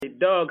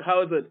Dog,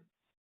 how's it?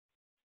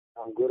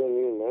 I'm good on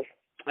you, man.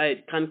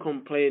 I can't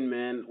complain,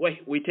 man.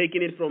 Wait, we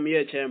taking it from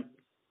here, champ.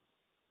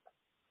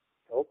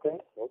 Okay.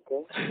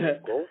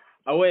 Let's go.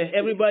 Away,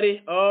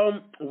 everybody.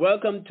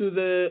 Welcome to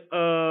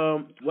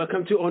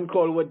On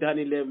Call with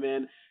Danny Lim,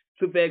 man.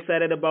 Super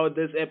excited about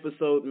this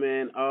episode,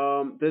 man.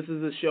 This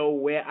is a show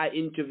where I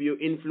interview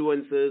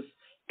influencers,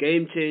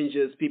 game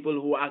changers, people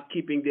who are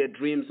keeping their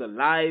dreams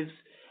alive.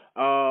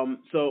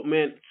 So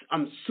man,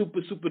 I'm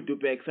super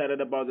duper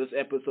excited about this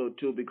episode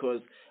too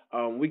because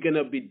we're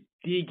gonna be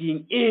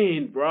digging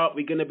in, bro.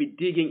 We're gonna be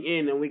digging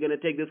in, and we're gonna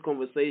take this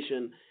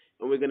conversation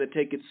and we're gonna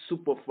take it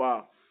super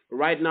far.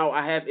 Right now,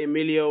 I have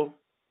Emilio.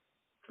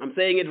 I'm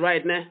saying it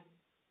right now.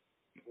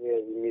 Yeah,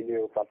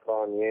 Emilio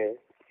Patron, yeah.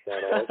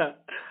 Shout out.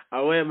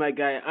 Away, my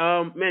guy.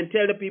 Man,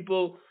 tell the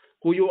people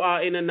who you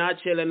are in a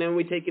nutshell, and then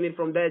we're taking it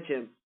from there,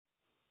 champ.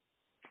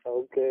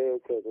 Okay,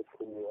 that's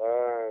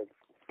cool.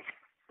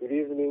 Good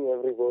evening,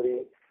 everybody.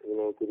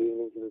 Good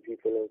evening to the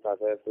people in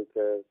South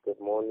Africa.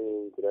 Good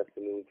morning, good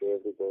afternoon to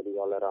everybody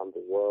all around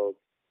the world.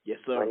 Yes,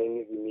 My sir. name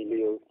is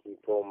Emilio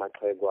Tito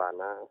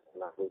Machegwana,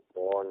 and I was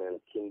born in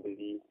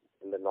Kimberley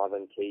in the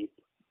Northern Cape,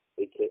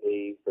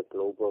 aka the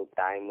global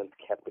diamond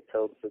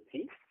capital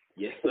city.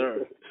 Yes,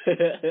 sir.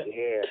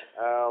 Yeah.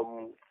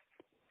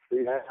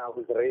 Yeah, I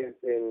was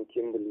raised in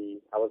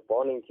Kimberley. I was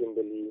born in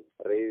Kimberley,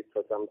 raised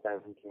for some time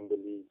in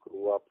Kimberley,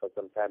 grew up for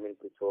some time in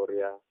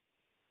Pretoria.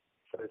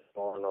 First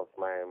born of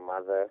my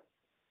mother.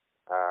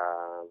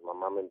 My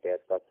mom and dad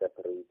got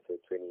separated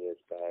 20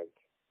 years back.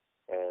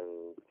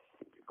 And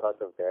because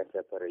of their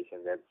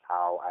separation, that's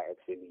how I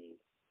actually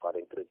got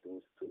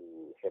introduced to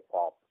hip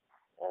hop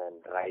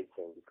and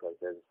writing, because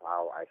that's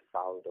how I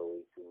found a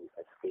way to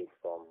escape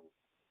from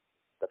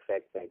the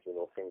fact that,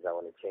 things I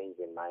want to change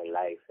in my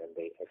life, and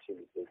they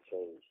actually did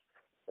change.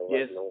 There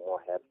was Yes. no more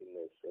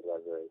happiness. It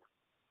was a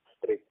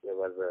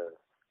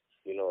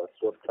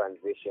swift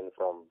transition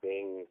from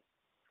being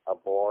a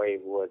boy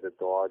who was a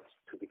dog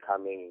to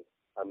becoming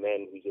a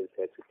man who just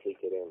had to take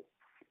it in.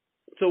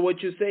 So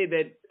what you say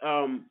that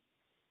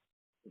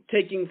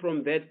taking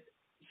from that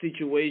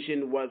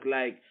situation was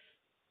like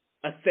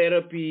a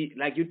therapy,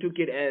 like you took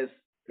it as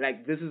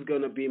like this is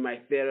gonna be my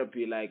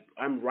therapy. Like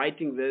I'm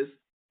writing this,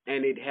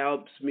 and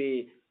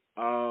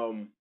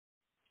um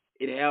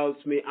it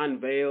helps me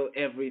unveil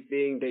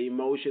everything, the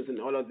emotions and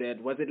all of that.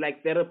 Was it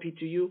like therapy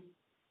to you?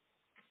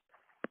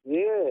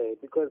 Yeah,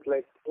 because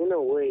like in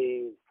a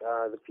way,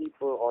 the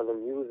people or the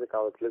music I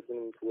was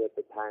listening to at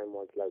the time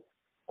was like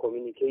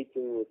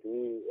communicating with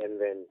me, and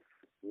then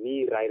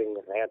me writing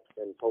raps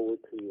and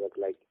poetry was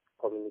like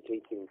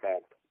communicating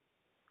back.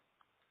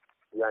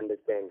 You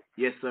understand?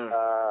 Yes, sir.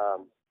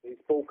 They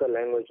spoke a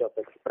language of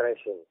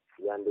expression.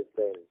 You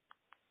understand?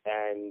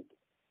 And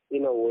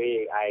in a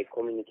way, I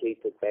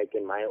communicated back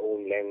in my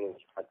own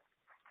language, but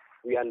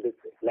we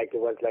understood. Like it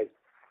was like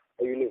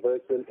a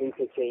universal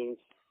interchange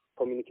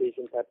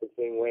communication type of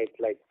thing, where it's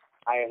like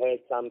I heard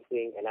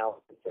something and I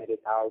said it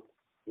out.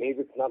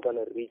 Maybe it's not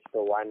gonna reach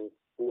the one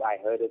who I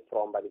heard it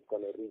from, but it's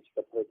gonna reach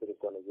the person who's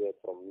gonna hear it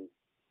from me.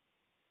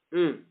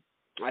 Mm,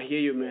 I hear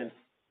you, Yeah. man.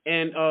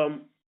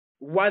 And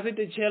was it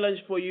a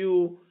challenge for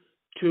you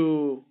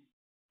to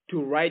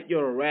write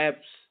your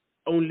raps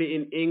only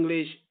in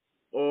English,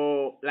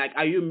 or like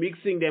are you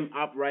mixing them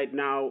up right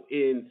now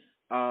in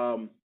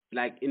um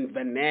like in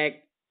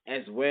Vernac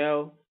as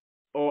well,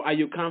 or are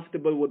you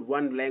comfortable with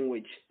one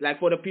language? Like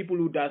for the people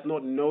who does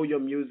not know your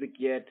music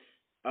yet,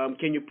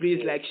 can you please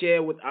Yeah. like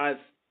share with us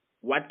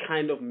what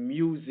kind of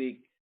music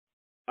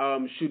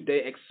should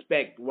they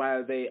expect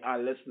while they are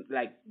listen,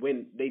 like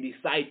when they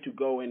decide to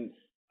go and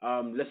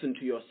listen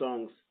to your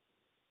songs?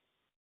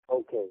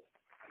 Okay.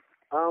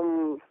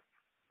 Um.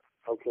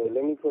 Okay.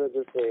 Let me put it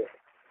this way.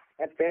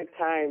 At that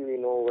time,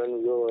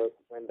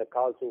 when the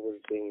culture was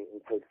being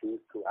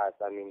introduced to us,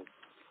 I mean,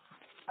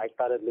 I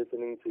started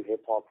listening to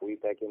hip hop way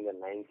back in the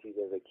 90s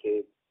as a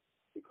kid,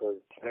 because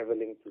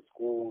traveling to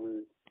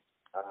school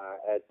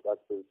at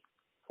what's this,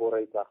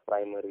 Foreign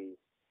Primary,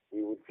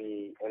 we would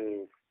be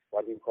in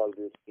what we call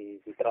this, the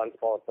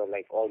transport, or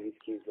like all these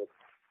kids that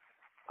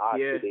are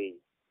Yeah. today.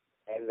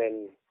 And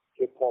then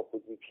hip hop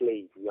would be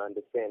played, you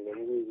understand?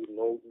 And we would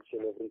know each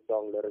and every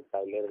song lyric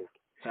by lyric.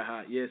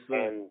 Haha, yes, sir.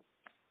 And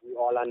we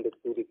all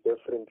understood it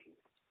differently,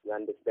 you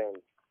understand?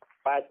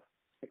 But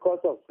because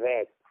of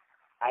that,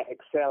 I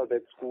excelled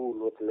at school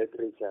with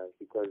literature,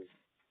 because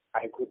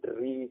I could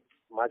read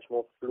much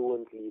more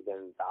fluently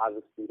than the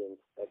other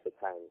students at the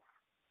time.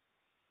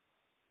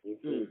 You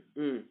see?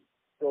 Mm, mm.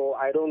 So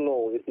I don't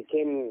know. It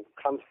became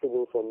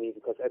comfortable for me,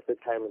 because at the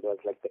time it was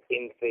like the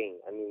in thing.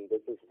 I mean,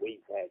 this is way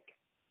back.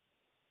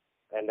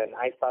 And then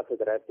I started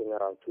rapping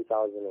around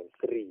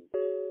 2003.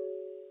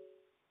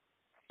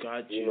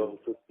 Got you.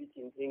 To speak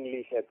in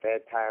English at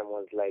that time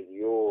was like,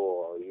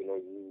 yo, you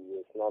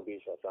were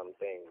snobbish or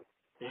something.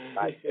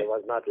 But it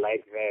was not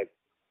like that.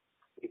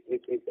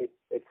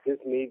 It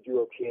just made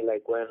you appear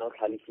like we're not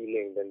highly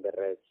feeling than the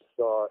rest.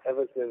 So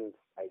ever since,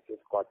 I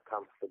just got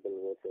comfortable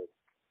with it.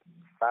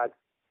 But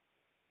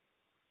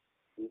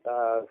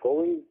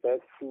Going back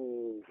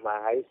to my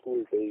high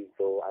school days,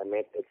 though, I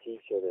met a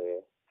teacher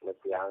there, Miss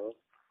Young.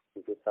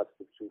 She just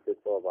substituted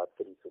for about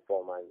 3 to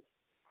 4 months.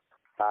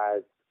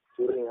 But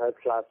during her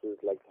classes,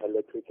 like her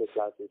literature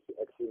classes, she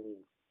actually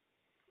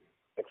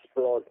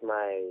explored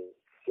my,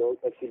 she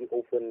actually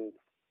opened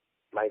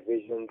my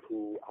vision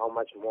to how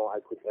much more I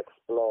could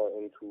explore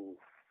into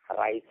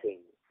writing,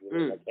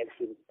 like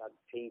actually start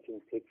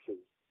painting pictures,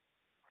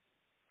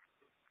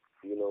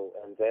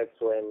 and that's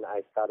when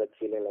I started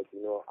feeling like,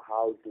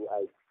 how do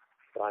I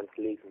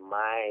translate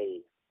my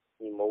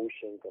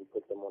emotions and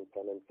put them on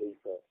pen and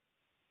paper?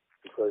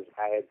 Because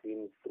I had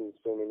been through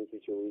so many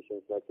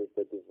situations, not just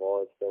a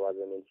divorce. There was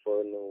an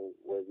inferno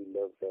where we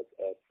lived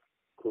at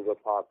Kruger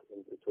Park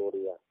in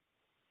Pretoria.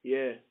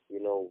 Yeah.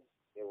 It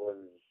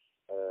was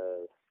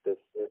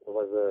it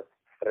was a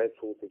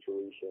stressful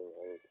situation,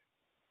 and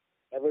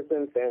ever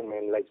since then,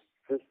 man, like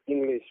this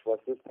English was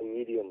just the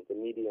medium.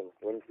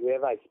 When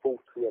whoever I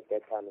spoke to at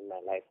that time in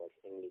my life was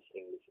English,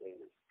 English,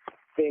 English.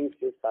 Things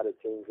just started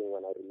changing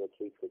when I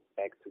relocated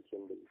back to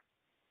Kimberley.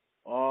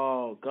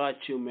 Oh,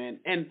 got you, man.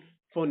 And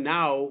for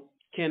now,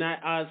 can I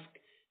ask,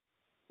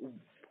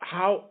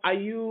 how are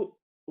you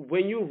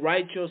when you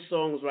write your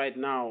songs right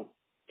now?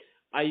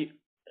 Are you,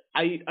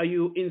 are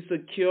you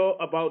insecure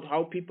about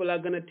how people are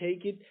gonna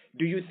take it?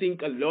 Do you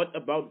think a lot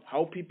about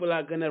how people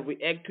are gonna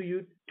react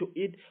to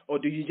it, or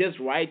do you just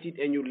write it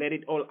and you let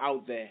it all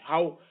out there?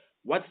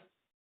 What's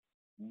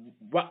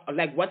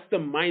what's the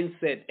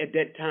mindset at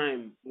that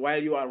time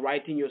while you are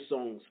writing your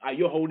songs? Are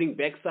you holding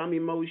back some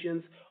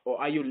emotions, or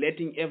are you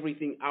letting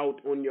everything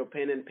out on your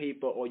pen and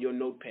paper or your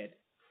notepad?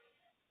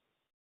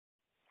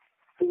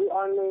 To be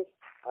honest,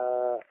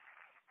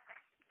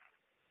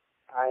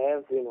 I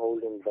have been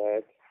holding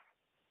back.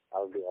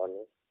 I'll be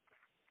honest.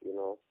 You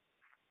know,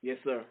 Yes,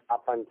 sir.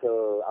 up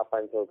until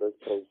this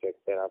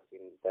project that I've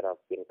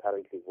been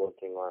currently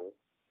working on.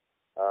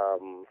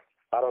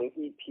 But on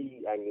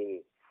EP, I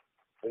mean,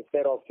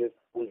 instead of just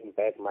pulling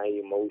back my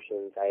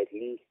emotions, I at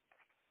least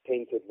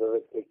painted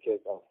vivid pictures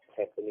of what's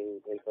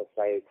happening in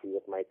society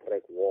with my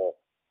track War.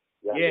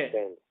 You Yeah.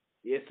 understand?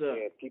 Yes, sir.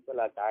 Yeah, people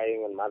are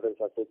dying and mothers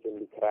are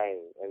certainly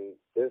crying, and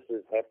this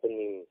is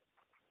happening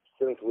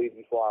since way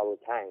before our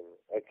time.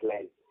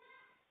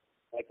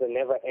 It's a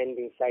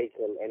never-ending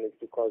cycle, and it's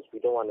because we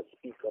don't want to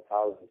speak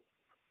about it.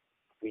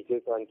 We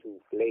just want to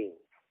blame.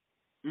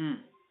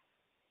 Mm.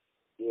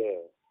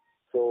 Yeah.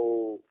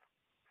 So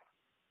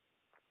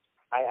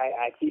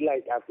I feel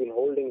like I've been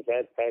holding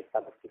that back,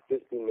 but I've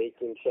just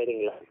been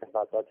shedding light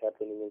about what's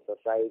happening in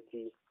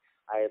society.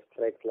 I have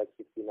tracks like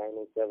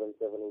 6907,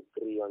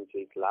 703 on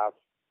Jake Love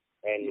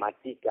and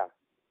Matika.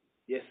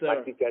 Yes, sir.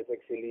 Matika is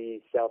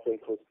actually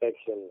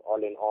self-introspection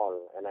all in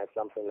all, and I have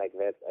something like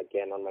that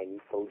again on my new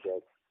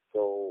project.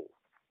 So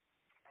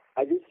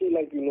I just feel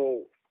like,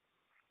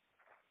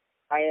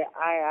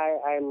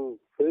 I'm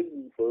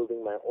busy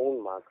building my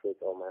own market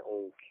or my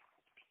own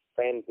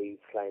fan base,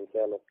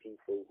 clientele of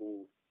people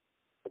who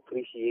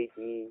appreciate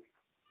me,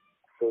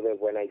 so that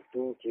when I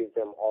do give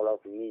them all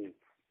of me,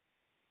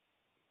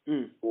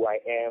 who I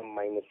am,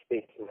 my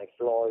mistakes, my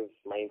flaws,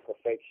 my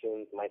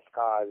imperfections, my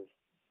scars,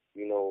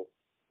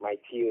 my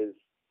tears,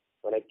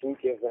 when I do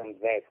give them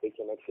that, they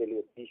can actually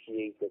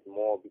appreciate it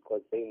more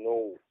because they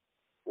know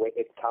where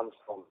it comes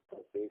from.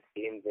 They've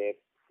been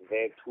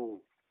there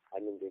too. I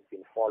mean, they've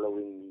been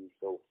following me,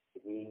 so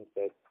it means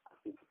that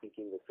I've been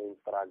speaking the same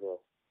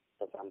struggle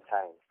for some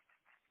time.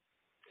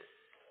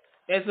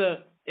 As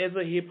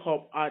a hip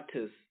hop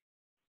artist,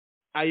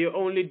 are you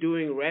only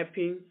doing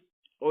rapping,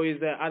 or is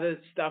there other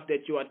stuff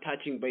that you are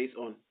touching base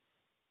on?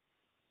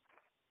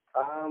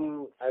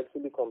 I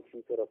actually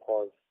completed a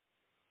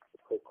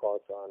quick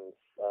course on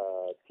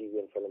TV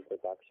and film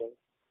production,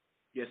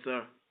 Yes,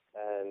 sir.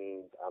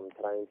 and I'm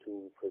trying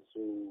to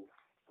pursue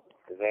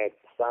that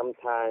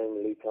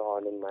sometime later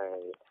on in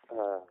my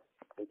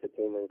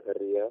entertainment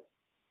career.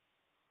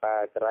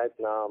 But right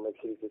now, I'm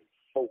actually just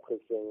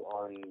focusing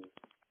on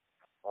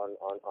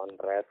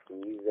rap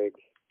music.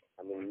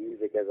 I mean,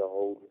 music as a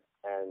whole,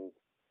 and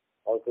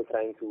also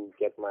trying to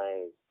get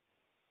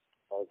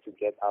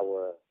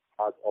our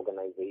arts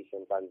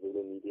organization,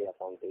 Banzulu Media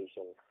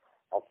Foundation,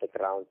 off the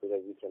ground so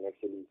that we can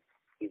actually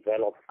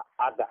develop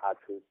other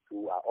artists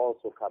who are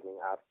also coming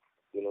up,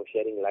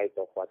 shedding light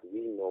of what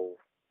we know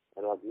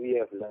and what we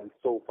have learned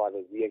so far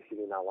that we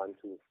actually now want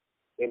to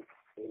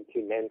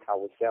implement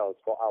ourselves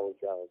for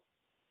ourselves.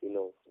 It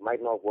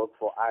might not work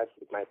for us,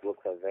 it might work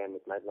for them,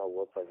 it might not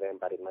work for them,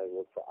 but it might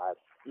work for us.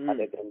 But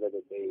at the end of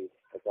the day,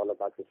 it's all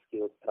about the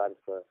skill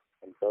transfer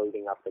and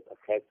building up the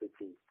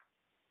capacity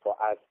for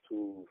us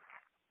to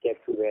get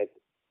to that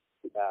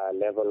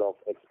level of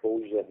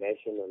exposure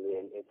nationally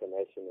and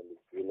internationally,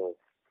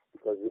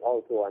 because we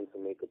also want to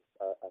make a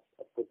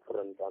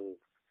footprint on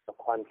the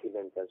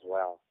continent as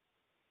well.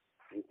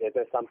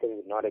 There's something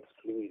we're not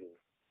excluding.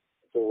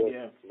 So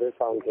with this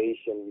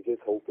foundation, we're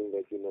just hoping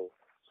that,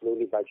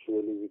 slowly but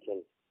surely we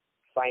can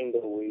find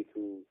a way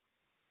to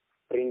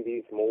bring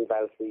these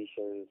mobile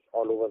stations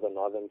all over the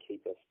Northern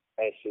Cape,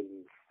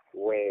 especially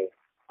where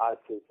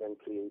artists and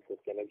creators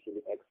can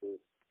actually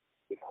access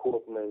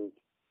equipment,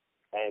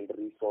 and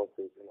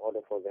resources in order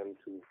for them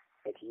to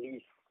at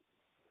least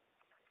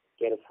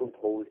get a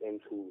foothold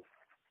into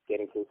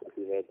getting closer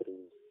to their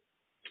dreams.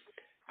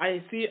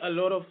 I see a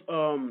lot of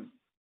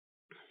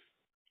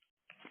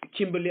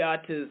Kimberly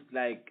artists,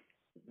 like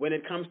when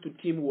it comes to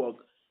teamwork,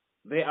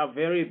 they are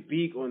very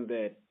big on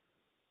that.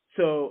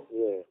 So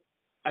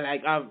Yeah,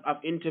 like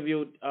I've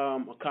interviewed a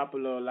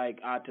couple of like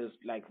artists,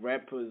 like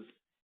rappers,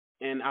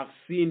 and I've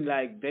seen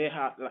like they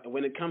have, like,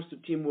 when it comes to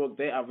teamwork,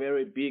 they are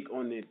very big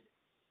on it. yes,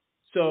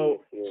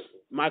 So yes,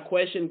 my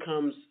question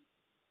comes,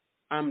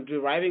 I'm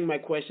deriving my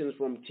questions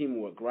from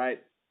teamwork,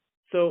 right?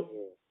 So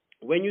yes,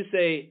 when you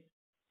say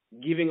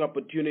giving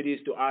opportunities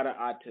to other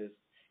artists,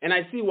 and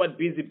I see what yes,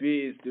 Busy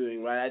Bee is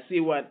doing, right? I see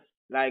what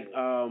like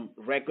yes,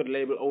 record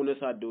label owners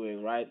are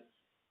doing, right?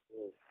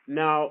 yes,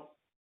 Now,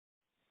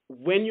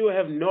 when you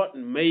have not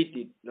made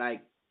it,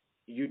 like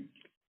you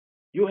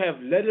you have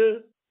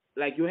little,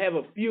 like you have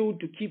a few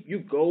to keep you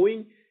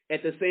going.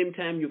 At the same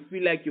time, you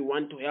feel like you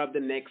want to help the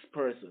next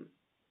person.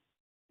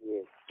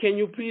 yes, Can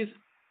you please,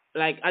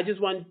 like, I just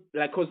want,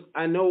 like, cause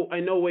I know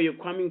where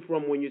you're coming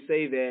from when you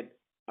say that,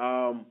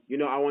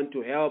 I want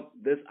to help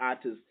this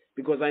artist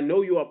because I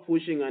know you are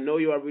pushing, I know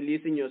you are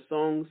releasing your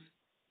songs.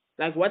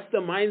 Like, what's the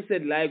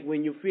mindset like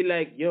when you feel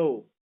like,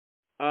 yo,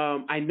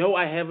 I know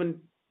I haven't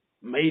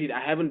made it, I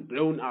haven't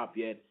blown up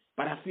yet,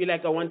 but I feel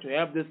like I want to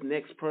help this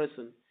next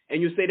person,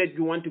 and you say that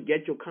you want to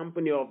get your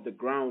company off the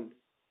ground.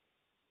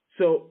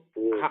 So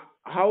yes.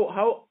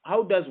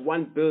 how does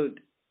one build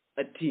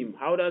a team?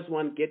 How does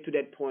one get to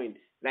that point?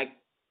 Like,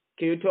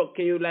 can you talk?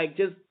 Can you like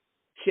just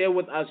share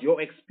with us your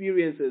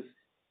experiences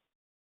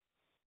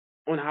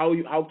on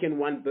how can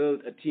one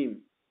build a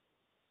team?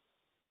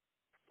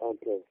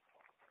 Okay.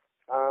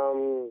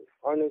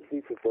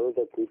 Honestly, to build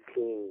a good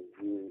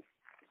team,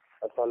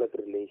 a solid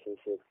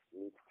relationship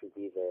needs to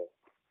be there.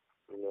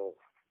 You know,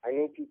 I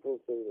know people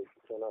say that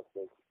you cannot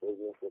make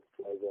business with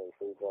pleasure and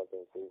so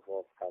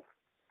forth, but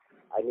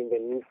I mean,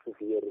 there needs to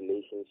be a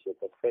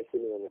relationship,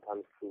 especially when it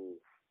comes to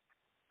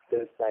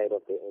this side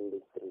of the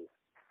industry.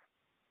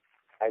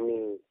 I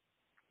mean,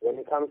 when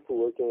it comes to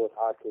working with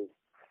artists,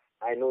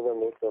 I know that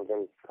most of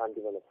them can't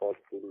even afford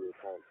studio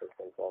time, first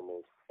and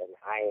foremost, and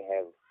I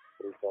have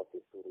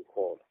resources to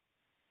record.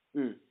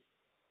 Mm.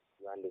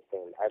 You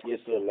understand? I Yes,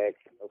 could sir.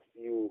 select a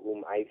few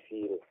whom I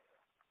feel,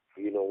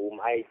 whom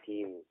I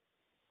deem,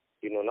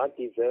 not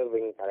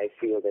deserving, but I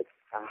feel that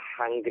are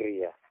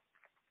hungrier,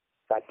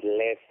 but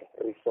less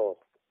resource.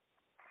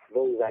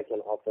 Those I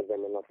can offer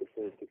them an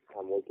opportunity to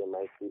come work in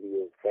my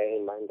studio. Bear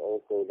in mind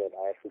also that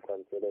I have to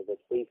consider the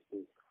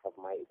safety of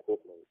my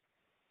equipment.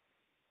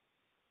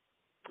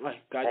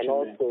 I got And you,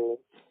 man. also,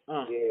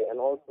 Uh, yeah, and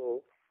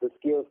also the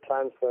skills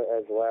transfer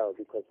as well,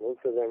 because most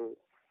of them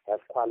have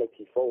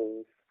quality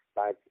phones,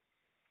 but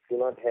do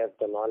not have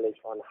the knowledge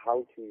on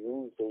how to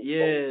use those phones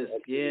yes, to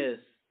actually yes.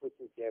 put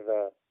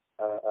together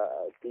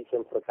a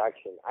decent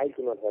production. I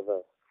do not have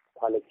a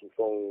quality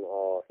phone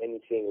or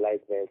anything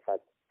like that,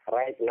 but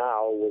right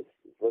now with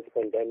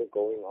pandemic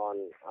going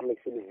on, I'm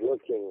actually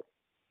working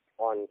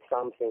on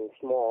something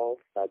small,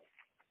 but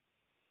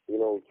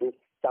just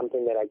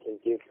something that I can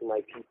give to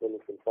my people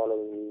who've been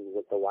following me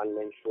with the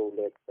one-man show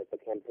that the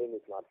campaign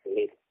is not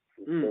dead.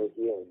 It's Mm. still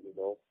here.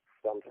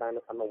 So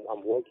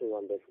I'm working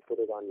on this to put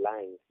it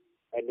online,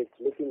 and it's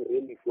looking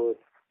really good.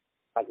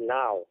 But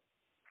now,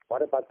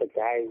 what about the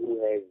guy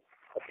who has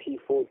a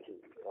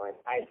P40 or an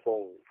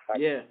iPhone, but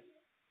Yeah.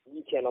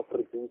 he cannot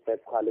produce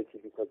that quality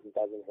because he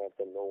doesn't have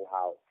the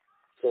know-how?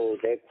 So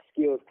that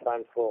skills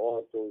transfer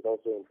also is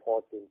also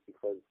important,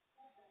 because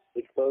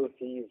it builds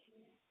his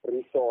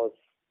resource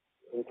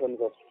in terms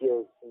of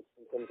skills.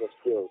 In terms of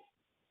skills,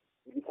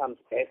 he becomes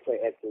better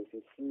at this.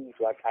 He sees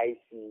what I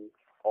see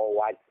or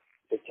what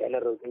the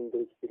general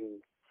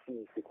industry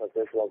sees, because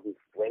that's what we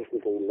went to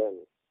go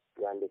learn.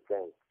 You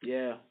understand?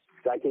 Yeah.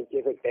 So I can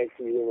give it back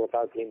to him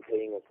without him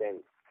paying a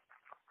cent.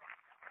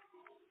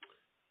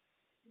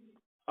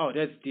 Oh,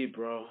 that's deep,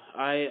 bro.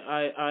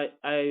 I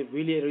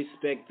really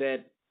respect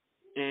that,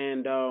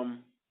 and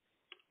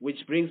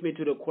which brings me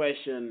to the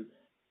question: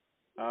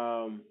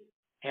 um,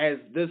 has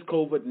this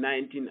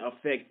COVID-19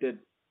 affected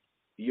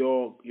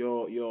your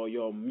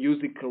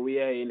music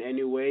career in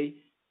any way?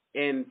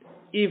 And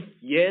if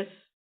yes,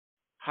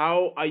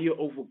 how are you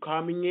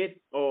overcoming it,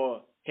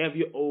 or have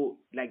you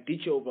like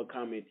did you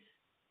overcome it?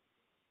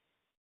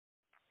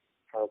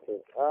 Okay.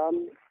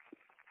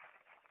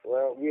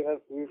 Well,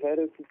 we've had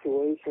a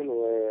situation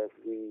where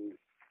we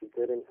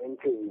did an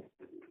interview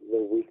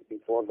the week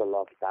before the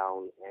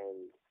lockdown,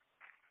 and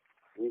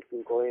we've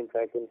been going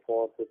back and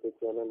forth with the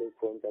journalist,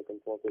 going back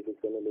and forth with the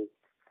journalist,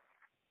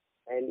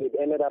 and it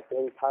ended up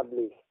being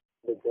published.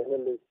 The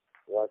journalist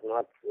was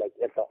not like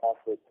at the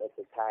office at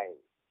the time,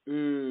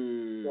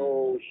 Mm.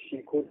 so she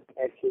could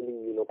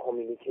actually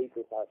communicate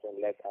with us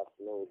and let us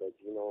know that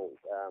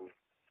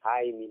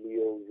hi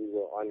Emilio, we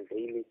were on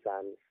Daily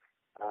Sun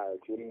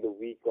during the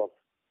week of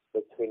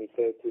the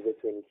 23rd to the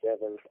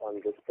 27th on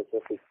the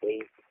specific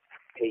date,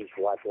 page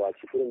what.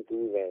 She couldn't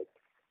do that.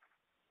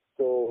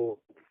 So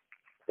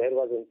that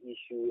was an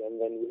issue. And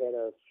then we had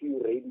a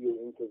few radio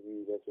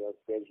interviews that were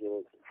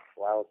scheduled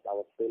whilst I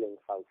was still in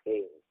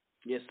Gauteng.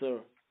 Yes, sir.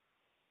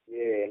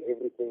 Yeah, and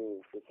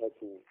everything just had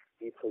to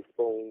be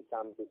postponed.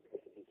 Some just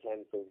had to be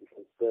cancelled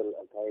because still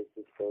a guy is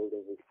just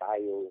building his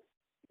bio,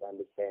 you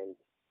understand.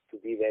 To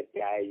be that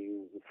guy,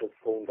 you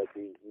postpone, but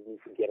you need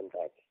to get him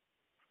back.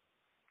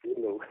 You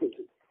know,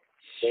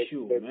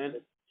 Man.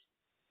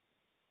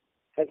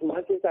 as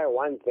much as I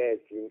want that,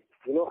 you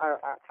know,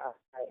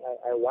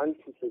 I want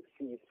to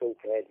succeed so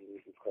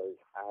badly because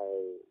I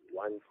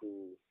want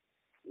to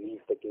leave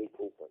the gate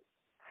open.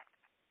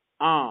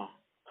 Ah.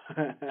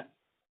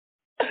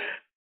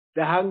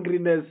 The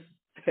hungriness.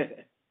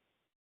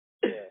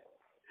 Yeah.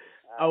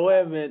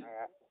 Aware, man.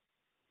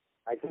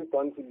 I just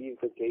want to leave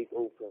the gate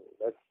open.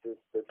 That's just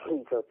the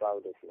truth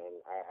about it,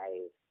 man.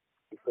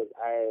 Because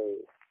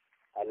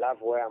I love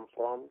where I'm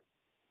from.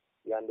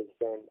 You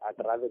understand?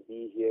 I'd rather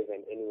be here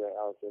than anywhere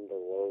else in the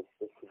world,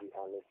 just to be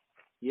honest.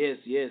 Yes,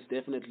 yes,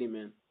 definitely,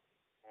 man.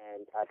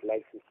 And I'd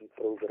like to see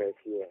progress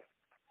here.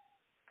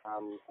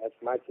 As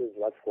much as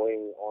what's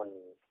going on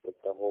with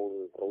the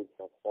whole Roads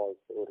Must Fall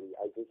story,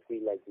 I just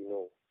feel like, you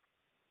know,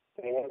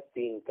 there have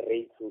been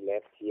greats who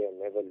left here and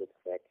never looked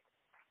back.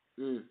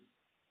 Mm.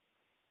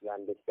 You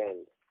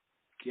understand?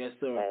 Yes,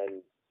 sir.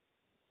 And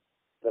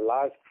the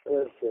last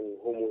person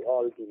whom we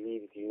all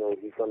believed, you know,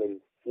 he's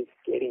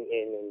getting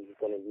in and he's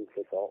gonna leave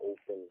the door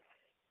open,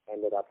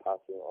 ended up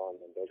passing on,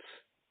 and that's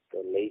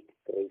the late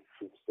great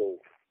Soup Soul.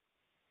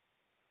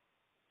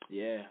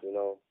 Yeah. You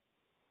know?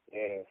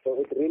 Yeah. So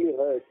it really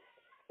hurts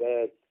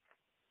that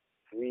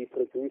we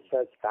produce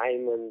such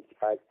diamonds,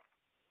 but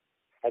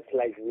it's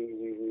like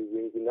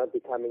we're not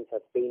becoming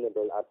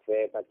sustainable up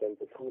there. But then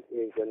the truth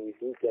is, when we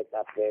do get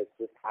up there, it's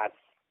just us,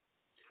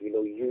 you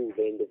know, you,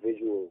 the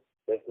individual.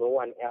 There's no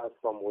one else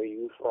from where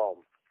you're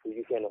from who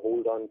you can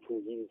hold on to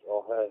his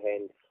or her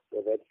hand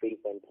with that faith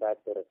and trust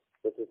that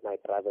this is my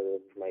brother,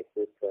 this is my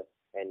sister,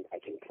 and I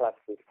can trust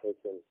this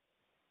person,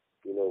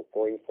 you know,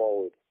 going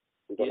forward.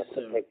 We're going to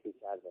protect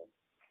each other.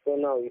 So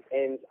now it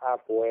ends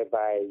up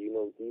whereby, you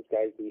know, these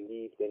guys, they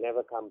leave, they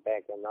never come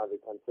back, and now they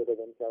consider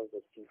themselves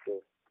as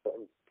people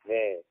from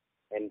there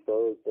and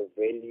build the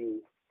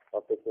value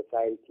of the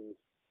society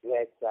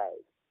that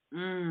side.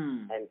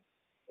 And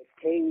it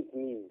pains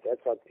me.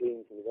 That's what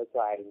pains me. That's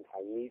why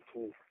I need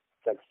to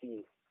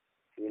succeed,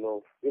 you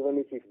know, even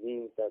if it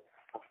means that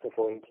after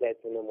going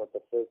platinum with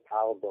the first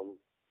album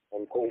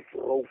and go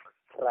broke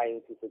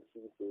trying to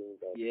succeed doing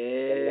that.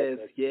 Yes,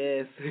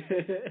 yes.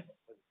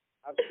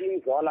 I've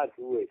seen Zola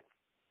do it.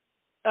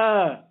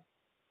 Ah.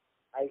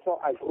 I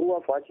grew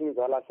up watching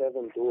Zola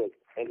 7 do it,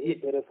 and he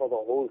did it for the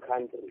whole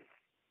country.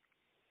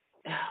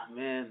 Ah,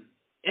 man.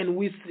 And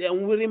we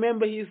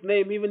remember his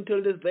name even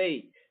till this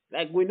day.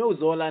 Like, we know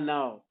Zola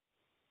now.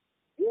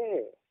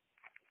 Yeah.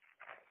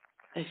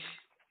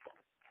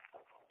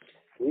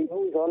 We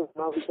know Zola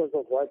now because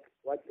of what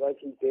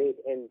he did,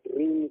 and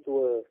dreams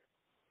were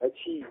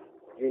achieved,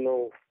 you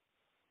know.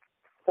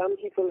 Some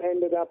people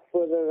ended up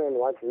further than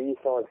what we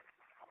thought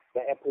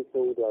the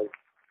episode was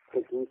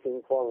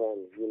producing for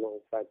them, you know,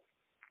 but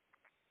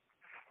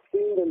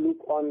seeing the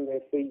look on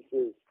their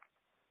faces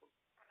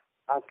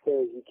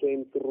after he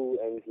came through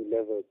and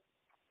delivered,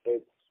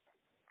 it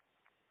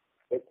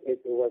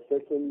was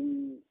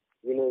certainly,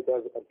 you know, it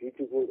was a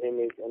beautiful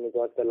image, and it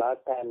was the last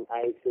time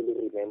I actually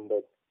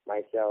remembered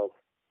myself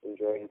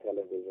enjoying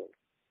television.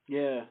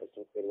 Yeah.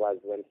 It was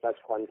when such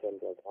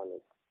content was on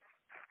it.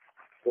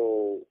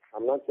 So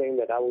I'm not saying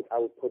that I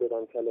would put it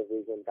on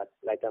television, but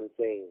like I'm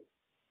saying,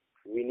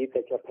 we need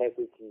the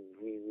capacity.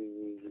 We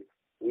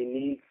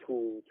need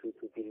to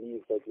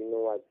believe that, you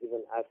know what,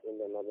 even us in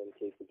the Northern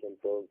Cape, we can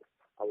build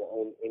our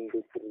own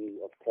industry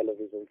of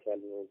television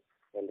channels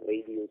and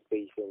radio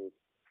stations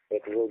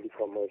that will be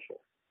commercial.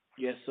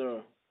 Yes,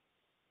 sir.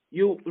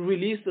 You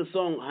released the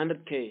song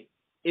 100K.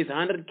 Is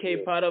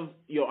 100K part of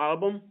your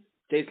album,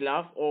 Taste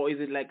Love, or is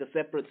it like a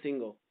separate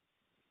single?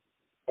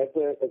 It's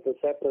a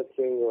separate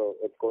single.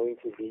 It's going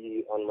to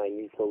be on my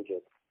new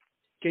project.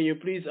 Can you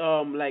please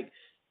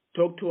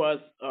talk to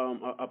us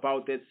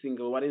about that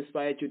single? What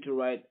inspired you to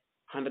write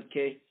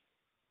 100K?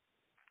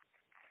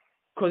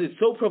 Because it's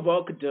so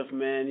provocative,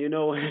 man, you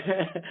know.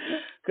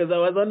 Because I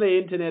was on the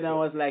internet and I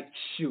was like,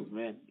 shoot,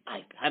 man,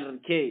 like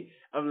 100K.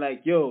 I'm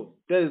like, yo,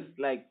 this,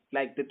 like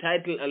the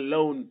title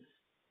alone,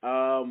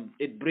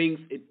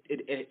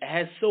 it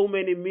has so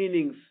many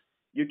meanings.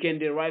 You can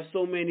derive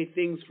so many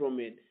things from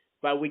it,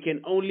 but we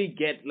can only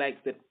get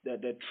like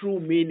the true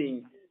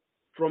meaning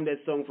from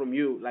that song from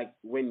you, like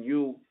when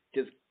you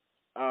just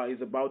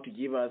is about to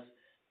give us,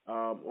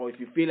 or if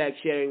you feel like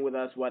sharing with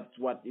us what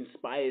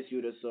inspires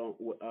you the song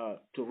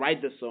to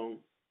write the song,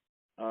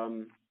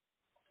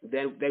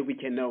 then we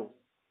can know.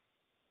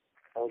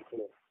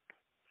 Okay.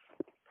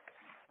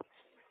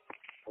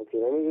 Okay,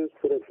 let me just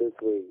put it this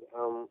way.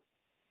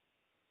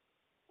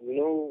 You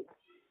know,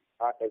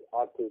 as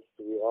artists,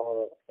 we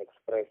all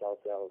express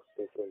ourselves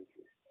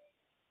differently.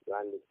 You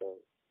understand?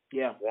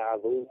 Yeah. There are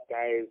those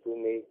guys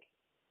who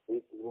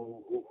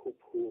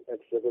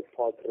exhibit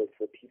portraits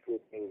that people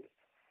think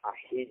are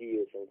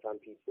hideous, and some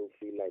people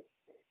feel like,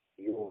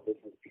 yo, this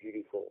is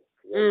beautiful.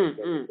 You Mm,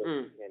 understand? mm, Because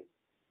mm. you can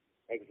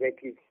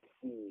exactly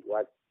see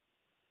what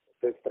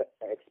this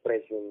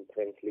expression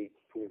translates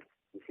to,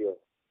 you feel.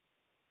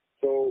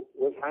 So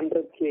with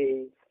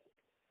 100K,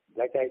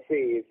 like I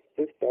say, it's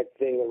just that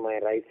thing in my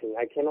writing.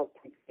 I cannot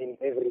put in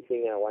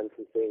everything I want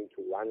to say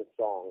into one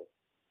song.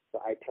 So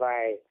I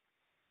try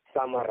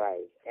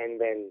summarize, and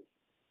then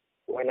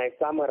when I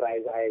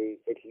summarize, I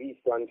at least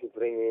want to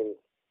bring in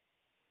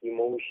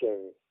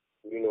emotion.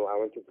 I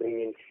want to bring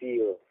in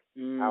feel. I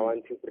Mm.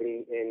 want to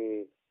bring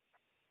in,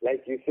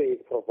 like you say,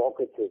 it's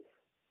provocative.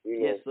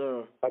 Yes,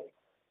 sir. But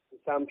to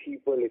some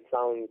people it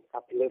sounds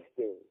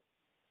uplifting.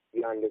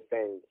 You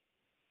understand?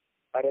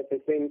 But at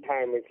the same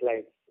time, it's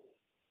like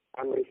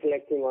I'm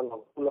reflecting on a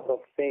whole lot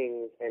of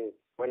things, and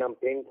when I'm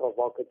being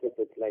provocative,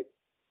 it's like,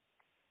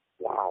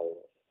 wow,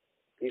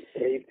 it's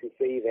brave to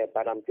say that,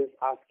 but I'm just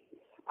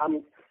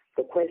asking.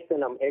 The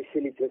question I'm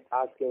actually just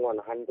asking on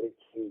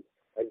 100K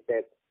is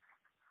that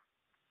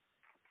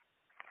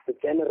the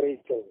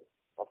generation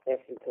of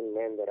African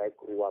men that I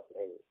grew up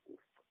in,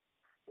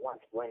 what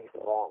went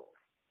wrong?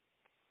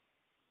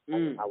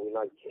 Mm. Are we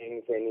not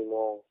kings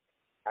anymore?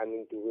 I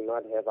mean, do we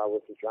not have our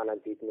Setswana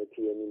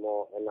dignity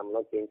anymore? And I'm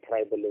not being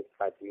tribalist,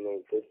 but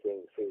this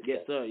thing says Yes,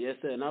 that sir. Yes,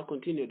 sir. Now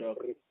continue, dog.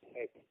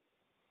 respect.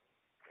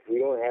 We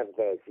don't have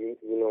that.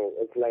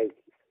 It's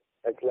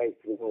like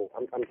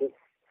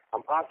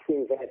I'm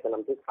asking that, and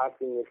I'm just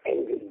asking it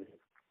angrily.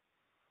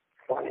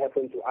 What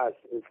happened to us?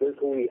 Is this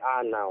who we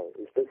are now?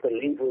 Is this the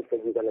labels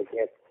that we're gonna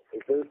get?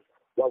 Is this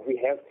what we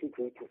have to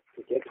do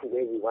to get to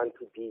where we want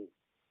to be?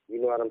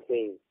 You know what I'm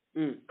saying?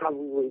 Mm. Can't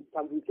we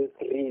just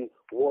really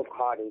work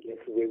hard and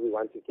get to where we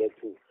want to get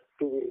to?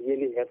 Do we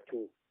really have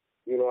to?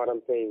 You know what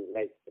I'm saying?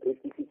 Like,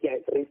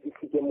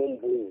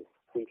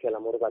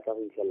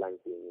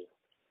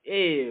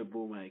 Hey,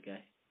 boo, my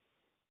guy.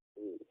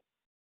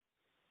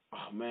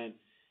 Oh man.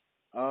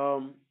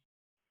 Um.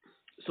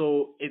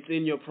 So it's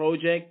in your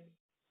project.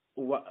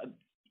 What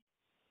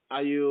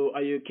are you?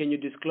 Are you? Can you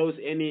disclose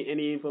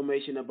any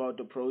information about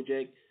the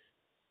project?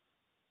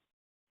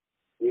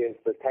 Yes,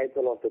 the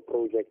title of the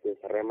project is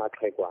Rema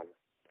Trekwan.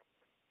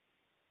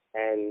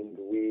 And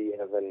we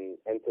have an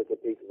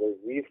anticipated,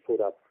 we've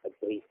put up a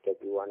date that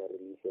we want to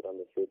release it on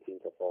the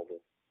 13th of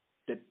August.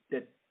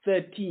 The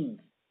 13th.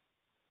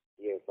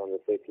 Yes, on the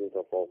 13th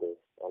of August,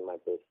 on my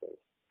birthday.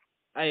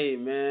 Hey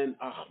man.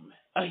 Oh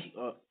man.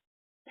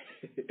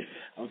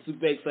 I'm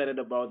super excited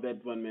about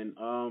that one,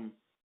 man.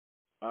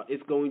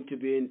 It's going to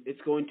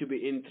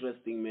be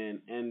interesting,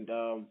 man. And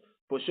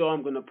for sure,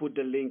 I'm gonna put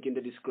the link in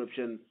the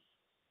description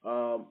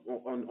on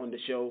the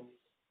show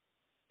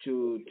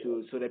to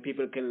so that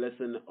people can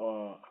listen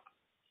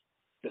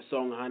the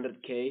song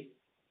 100K.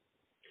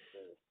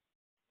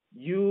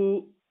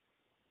 You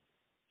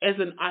as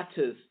an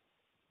artist,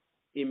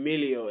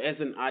 Emilio, as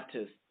an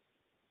artist,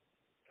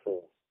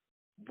 So,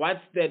 what's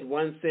that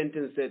one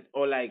sentence that,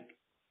 or like,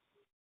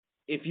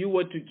 if you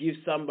were to give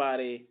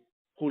somebody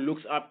who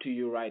looks up to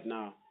you right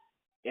now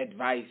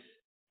advice,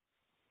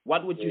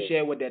 what would you yes.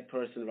 share with that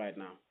person right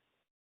now?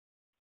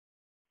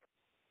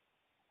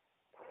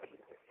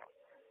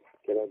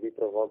 Can I be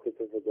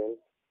provocative again?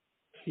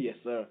 Yes,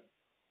 sir.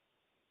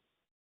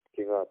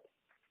 Give up.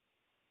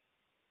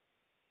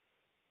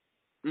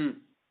 Mm.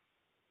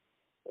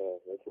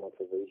 That's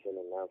motivation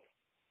enough.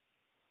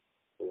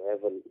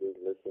 Whoever is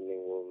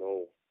listening will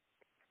know.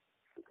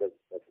 Because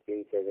it's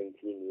been 17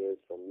 years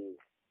for me,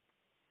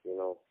 you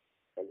know.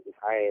 And if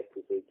I have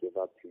to say give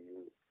up to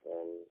you,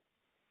 and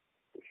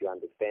if you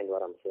understand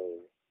what I'm saying,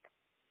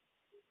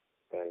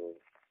 then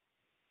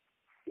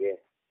yeah,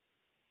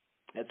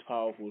 That's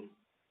powerful.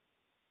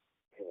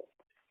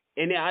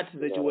 yeah, Any artist you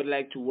that you know. would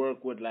like to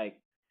work with, like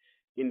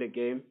in the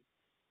game,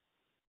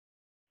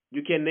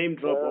 you can name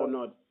drop or Well,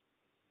 not.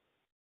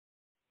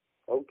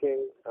 okay.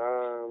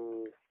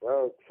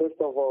 Well, first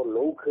of all,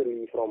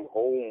 locally from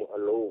home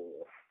alone,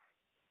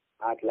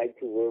 I'd like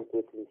to work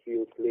with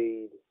Lucille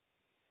Slade,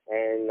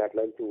 and I'd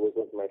like to work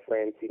with my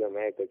friend Peter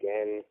Mac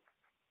again.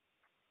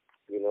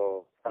 You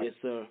know, but Yes,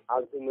 sir.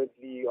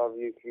 ultimately,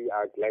 obviously,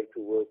 I'd like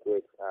to work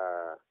with.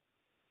 I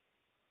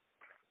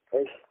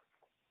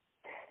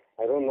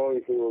I don't know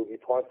if it will be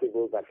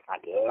possible, but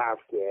I'd love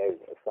to have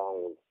a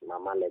song with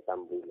Mama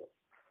Letambulo.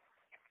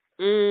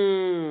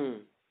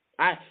 Mm.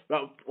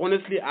 Well,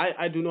 honestly,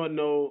 I do not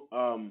know.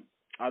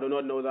 I do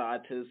not know the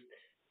artist,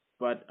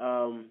 but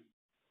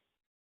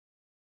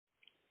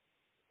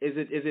is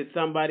it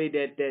somebody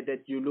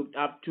that you looked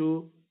up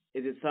to?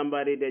 Is it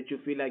somebody that you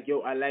feel like,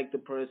 yo, I like the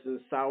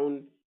person's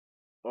sound,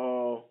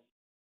 or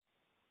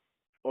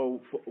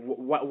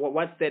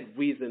what's that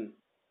reason?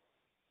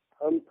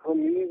 Her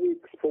music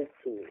spoke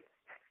to me.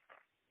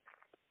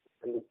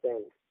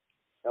 Understand?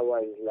 That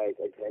was like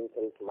a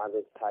gentle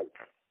mother's touch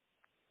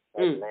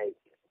at Mm. night,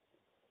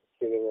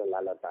 singing a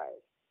lullaby.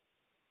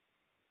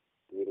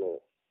 You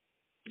know,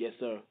 Yes,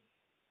 sir.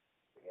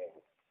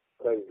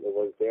 because it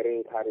was very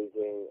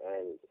encouraging,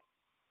 and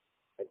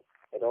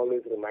it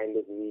always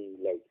reminded me,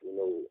 like,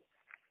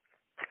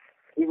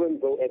 Even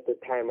though at the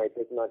time I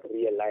did not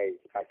realize,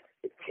 but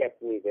it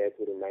kept me there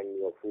to remind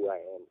me of who I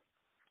am.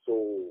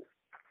 So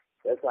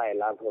that's why I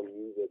love her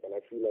music, and I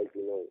feel like,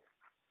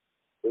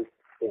 if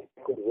I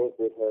could work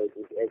with her, it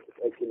would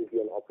actually be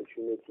an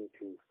opportunity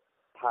to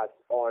pass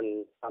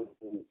on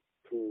something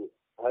to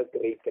her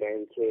great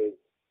grandkids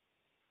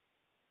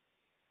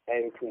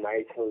and to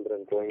my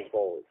children going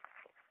forward.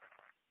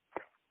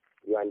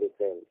 You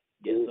understand?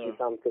 Yes, It sir. would be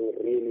something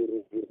really,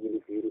 really,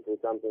 really beautiful,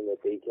 something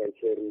that they can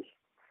cherish,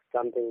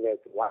 something that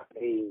one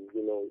day,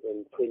 in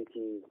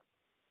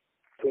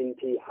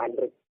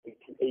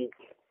 188,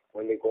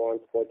 when they go on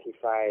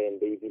Spotify and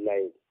they be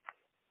like,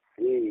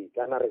 hey,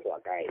 Ghana is our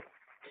guy.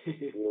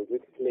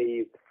 Just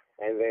play it,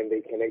 and then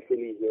they can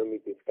actually hear me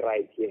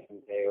describe here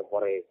and there,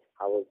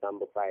 I was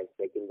number 5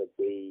 back in the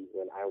day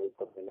when I was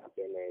coming up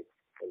in it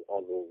and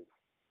all those.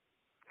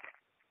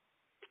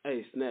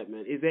 Hey, snap,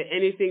 man. Is there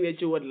anything that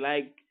you would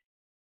like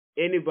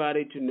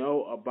anybody to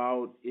know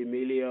about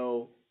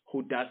Emilio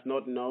who does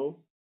not know?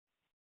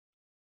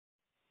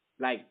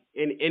 Like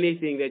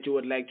anything that you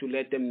would like to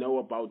let them know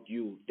about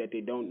you that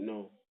they don't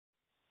know?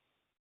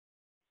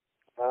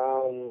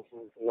 No.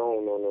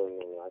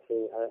 I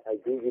think I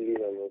do believe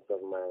in most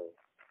of my.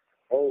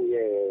 Oh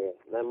yeah.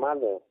 My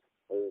mother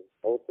is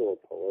also a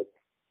poet.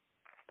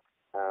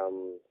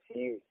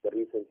 She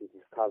recently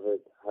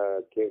discovered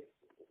her gift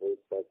way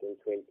back in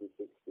 2016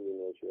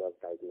 when she was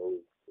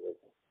diagnosed with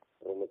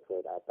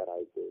rheumatoid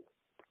arthritis,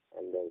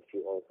 and then she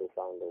also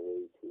found a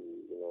way to,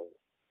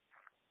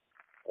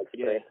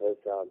 express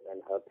herself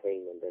and her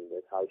pain, and then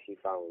that's how she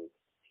found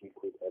she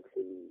could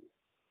actually,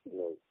 you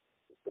know,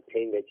 the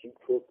pain that she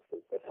took,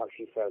 that's how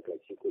she felt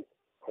like she could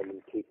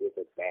communicate with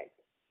it back.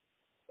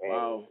 And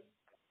Wow.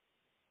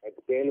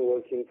 it's been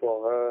working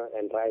for her,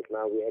 and right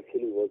now we're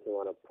actually working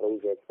on a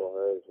project for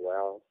her as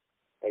well.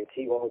 And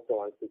she also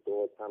wants to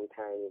do it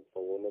sometime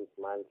for Women's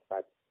Month,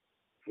 but,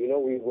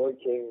 we're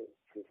working.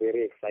 She's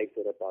very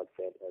excited about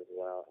that as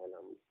well, and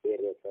I'm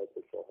very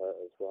excited for her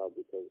as well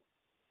because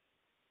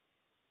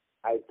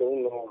I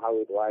don't know how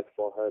it was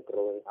for her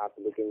growing up,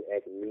 looking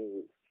at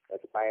me,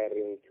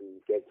 aspiring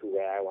to get to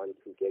where I want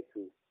to get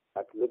to,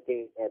 but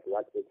looking at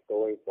what it's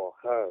going for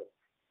her,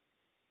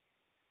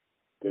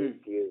 brings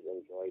tears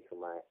and joy to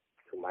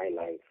my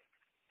life.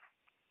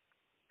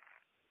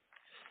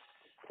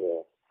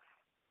 Yeah.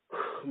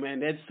 Man,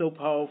 that's so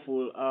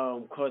powerful.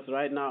 Cause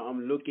right now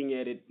I'm looking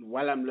at it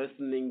while I'm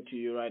listening to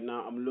you right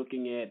now. I'm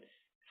looking at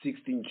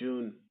 16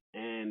 June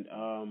and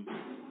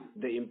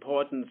the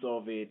importance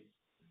of it.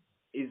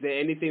 Is there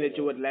anything that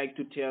you would like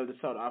to tell the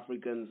South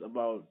Africans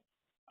about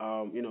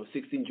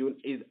 16 June?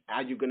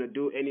 Are you gonna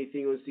do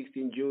anything on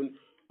 16 June,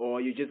 or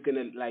are you just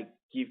gonna like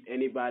give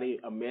anybody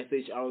a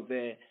message out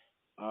there?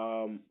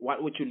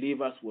 What would you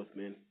leave us with,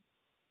 man?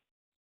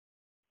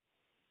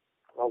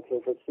 Okay,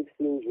 for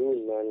 16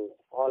 June, man,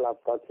 all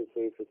I've got to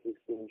say for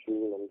 16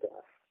 June, and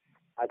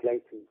I'd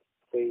like to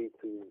say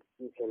to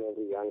each and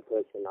every young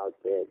person out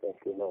there that,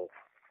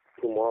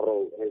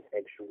 tomorrow is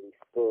actually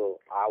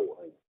still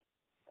ours.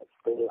 It's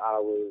still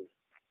ours.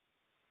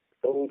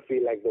 Don't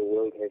feel like the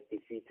world has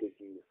defeated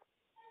you.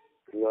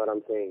 You know what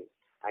I'm saying?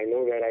 I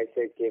know that I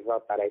said give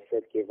up, but I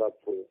said give up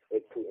for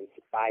it to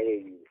inspire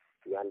you.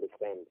 You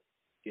understand?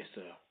 Yes,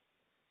 sir.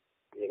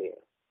 Yeah.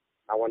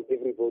 I want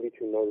everybody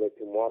to know that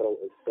tomorrow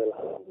is still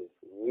ours.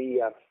 We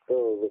are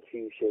still the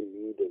future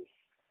leaders.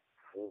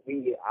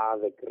 We are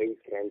the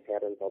great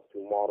grandparents of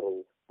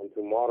tomorrow. And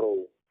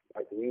tomorrow,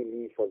 as we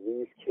leave for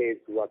these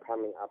kids who are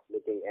coming up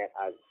looking at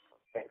us,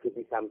 that could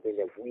be something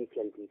that we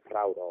can be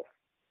proud of.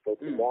 So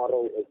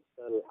tomorrow is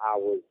still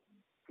ours.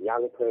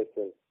 Young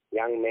person,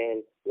 young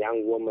man,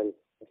 young woman,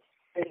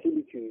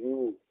 especially to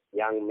you,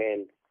 young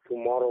men,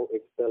 tomorrow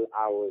is still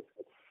ours.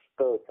 It's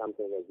still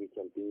something that we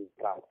can be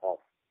proud of.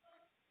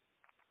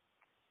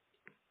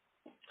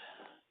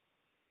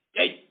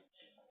 Hey,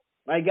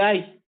 my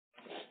guy,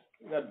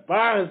 you got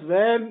bars,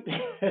 man.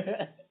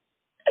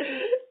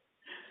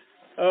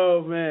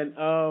 Oh man,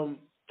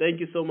 thank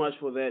you so much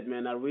for that,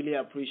 man. I really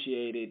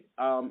appreciate it.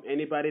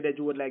 Anybody that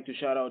you would like to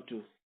shout out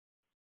to?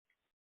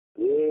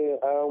 Yeah,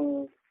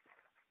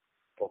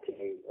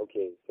 okay.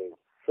 So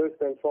first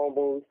and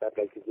foremost, I'd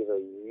like to give a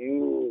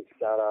huge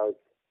shout out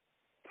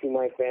to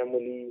my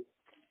family,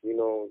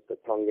 the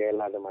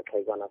Tongela, the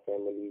Makaizana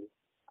family.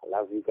 I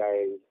love you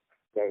guys.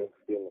 Guys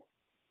been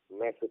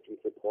massively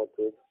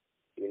supportive,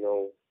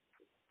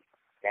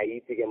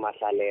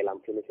 I'm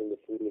finishing the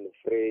food in the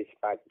fridge,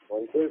 but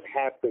when this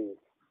happens,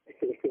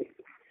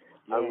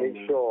 I'll make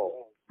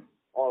sure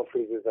all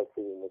fridges are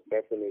full, most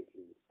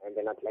definitely. And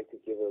then I'd like to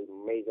give a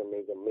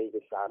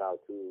major shout out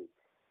to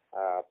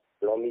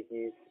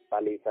Blomikis,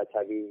 Palisa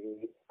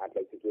Chavivi. I'd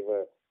like to give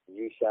a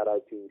huge shout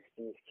out to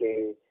Steve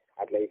King.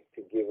 I'd like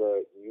to give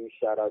a huge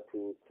shout out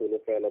to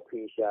Tulefela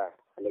Quisha.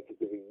 I'd like to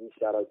give a huge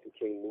shout out to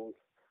King Moose.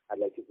 I'd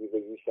like to give a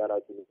huge shout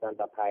out to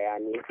Lusanta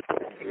Payani,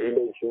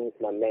 Willow Juice,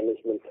 my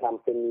management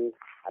company.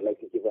 I'd like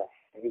to give a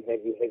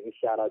heavy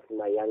shout out to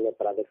my younger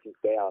brother,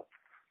 Fidel.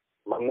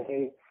 My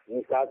man,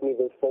 you got me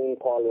this phone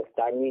call with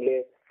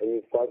Danile, and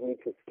you've got me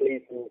to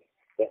places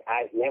that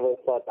I never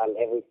thought I'll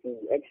ever see.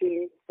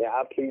 Actually, there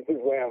are places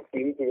where I've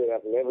been to that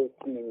I've never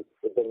seen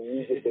with the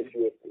music that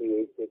you have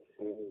created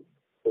for me.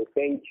 So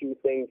thank you,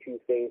 thank you,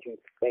 thank you,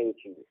 thank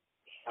you.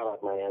 Shout out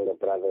my younger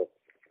brother.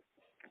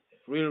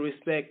 Real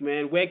respect,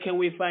 man. Where can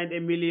we find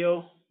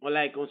Emilio? Or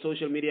like on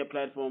social media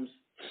platforms?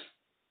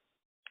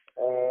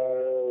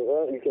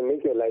 Well, you can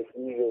make your life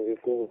easier with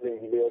Google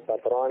Video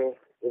Patroni.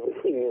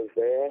 Everything is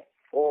there.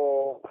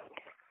 Or,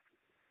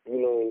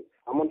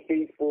 I'm on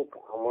Facebook,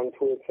 I'm on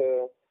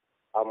Twitter,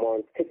 I'm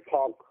on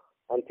TikTok.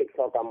 On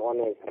TikTok, I'm on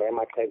as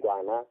Rema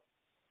Tegwana.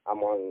 I'm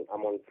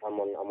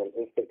on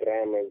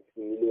Instagram as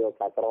Emilio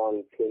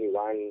Patron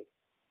 21.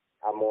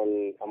 I'm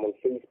on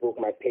Facebook.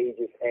 My page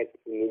is at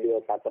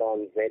Emilio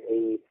Patron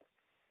ZA,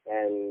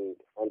 and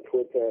on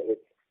Twitter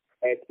it's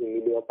at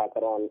Emilio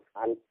Patron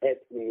and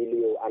at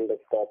Emilio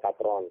underscore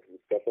Patron. You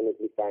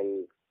definitely find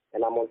me.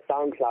 And I'm on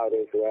SoundCloud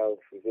as well.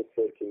 You just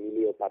search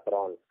Emilio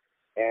Patron.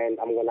 And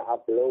I'm gonna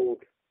upload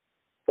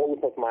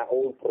both of my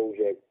old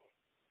projects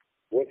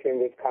within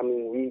this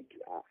coming week.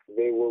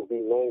 They will be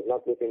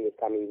not within this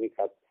coming week,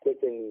 but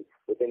certainly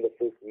within the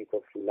first week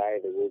of July.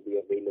 They will be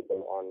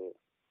available on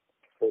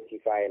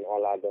Spotify and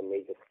all other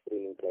major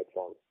streaming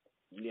platforms.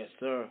 Yes,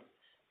 sir.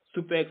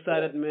 Super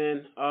excited,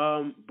 man.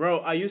 Bro,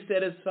 are you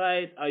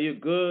satisfied? Are you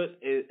good?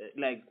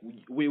 Like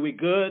we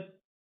good?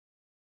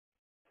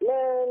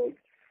 Man,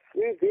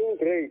 you're doing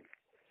great.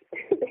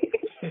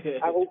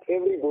 I hope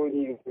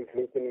everybody who's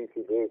listening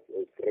to this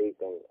is great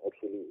and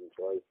actually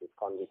enjoys this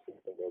conversation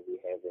that we're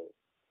having.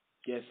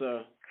 Yes,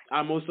 sir. I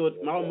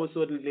almost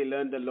certainly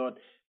learned a lot.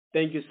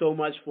 Thank you so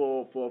much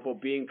for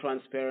being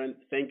transparent.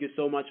 Thank you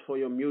so much for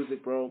your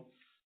music, bro.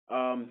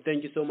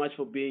 Thank you so much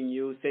for being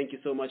you. Thank you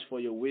so much for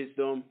your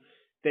wisdom.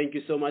 Thank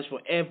you so much for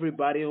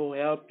everybody who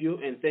helped you,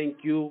 and thank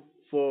you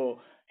for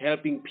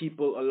helping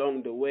people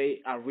along the way.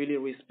 I really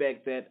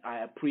respect that. I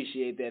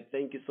appreciate that.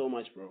 Thank you so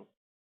much, bro.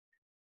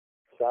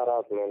 Shout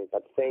out, man.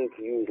 But thank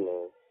you,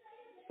 man.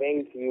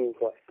 Thank you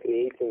for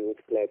creating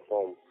this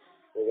platform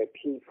where the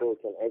people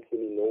can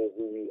actually know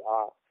who we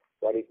are,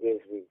 what it is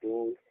we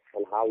do,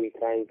 and how we're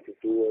trying to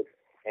do it,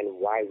 and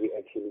why we're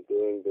actually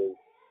doing this.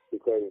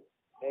 Because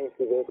thanks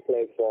to this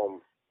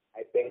platform,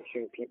 I bet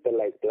you people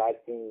like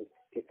Blasty,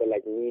 people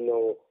like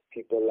Nino,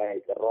 people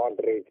like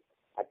Roderick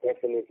are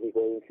definitely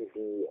going to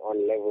be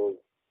on levels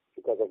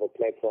because of a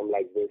platform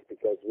like this,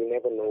 because we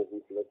never know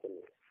who's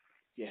listening.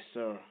 Yes,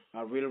 sir.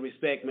 I really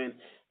respect, man.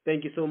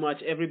 Thank you so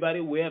much, everybody.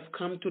 We have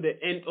come to the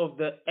end of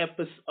the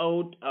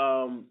episode.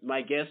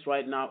 My guest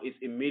right now is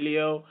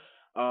Emilio.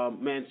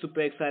 Man,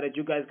 super excited.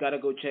 You guys gotta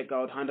go check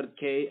out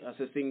 100K as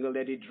a single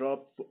that he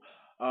dropped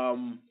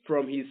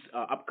from his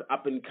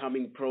up and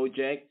coming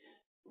project.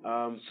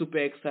 Super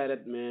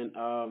excited, man.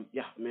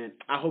 Yeah, man.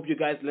 I hope you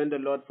guys learned a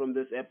lot from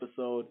this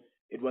episode.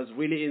 It was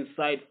really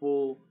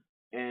insightful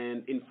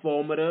and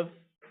informative.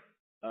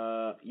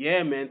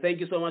 Yeah, man. Thank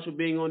you so much for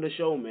being on the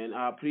show, man.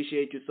 I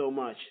appreciate you so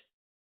much.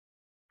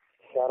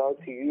 Shout out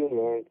to you,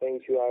 man.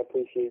 Thank you. I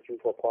appreciate you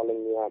for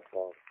calling me up,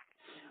 bro.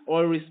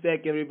 All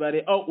respect,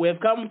 everybody. Oh, we have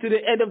come to the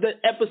end of the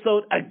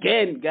episode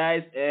again,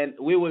 guys, and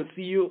we will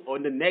see you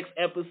on the next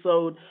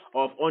episode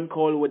of On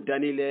Call with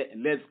Danile.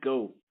 Let's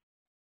go.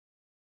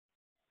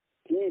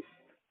 Peace.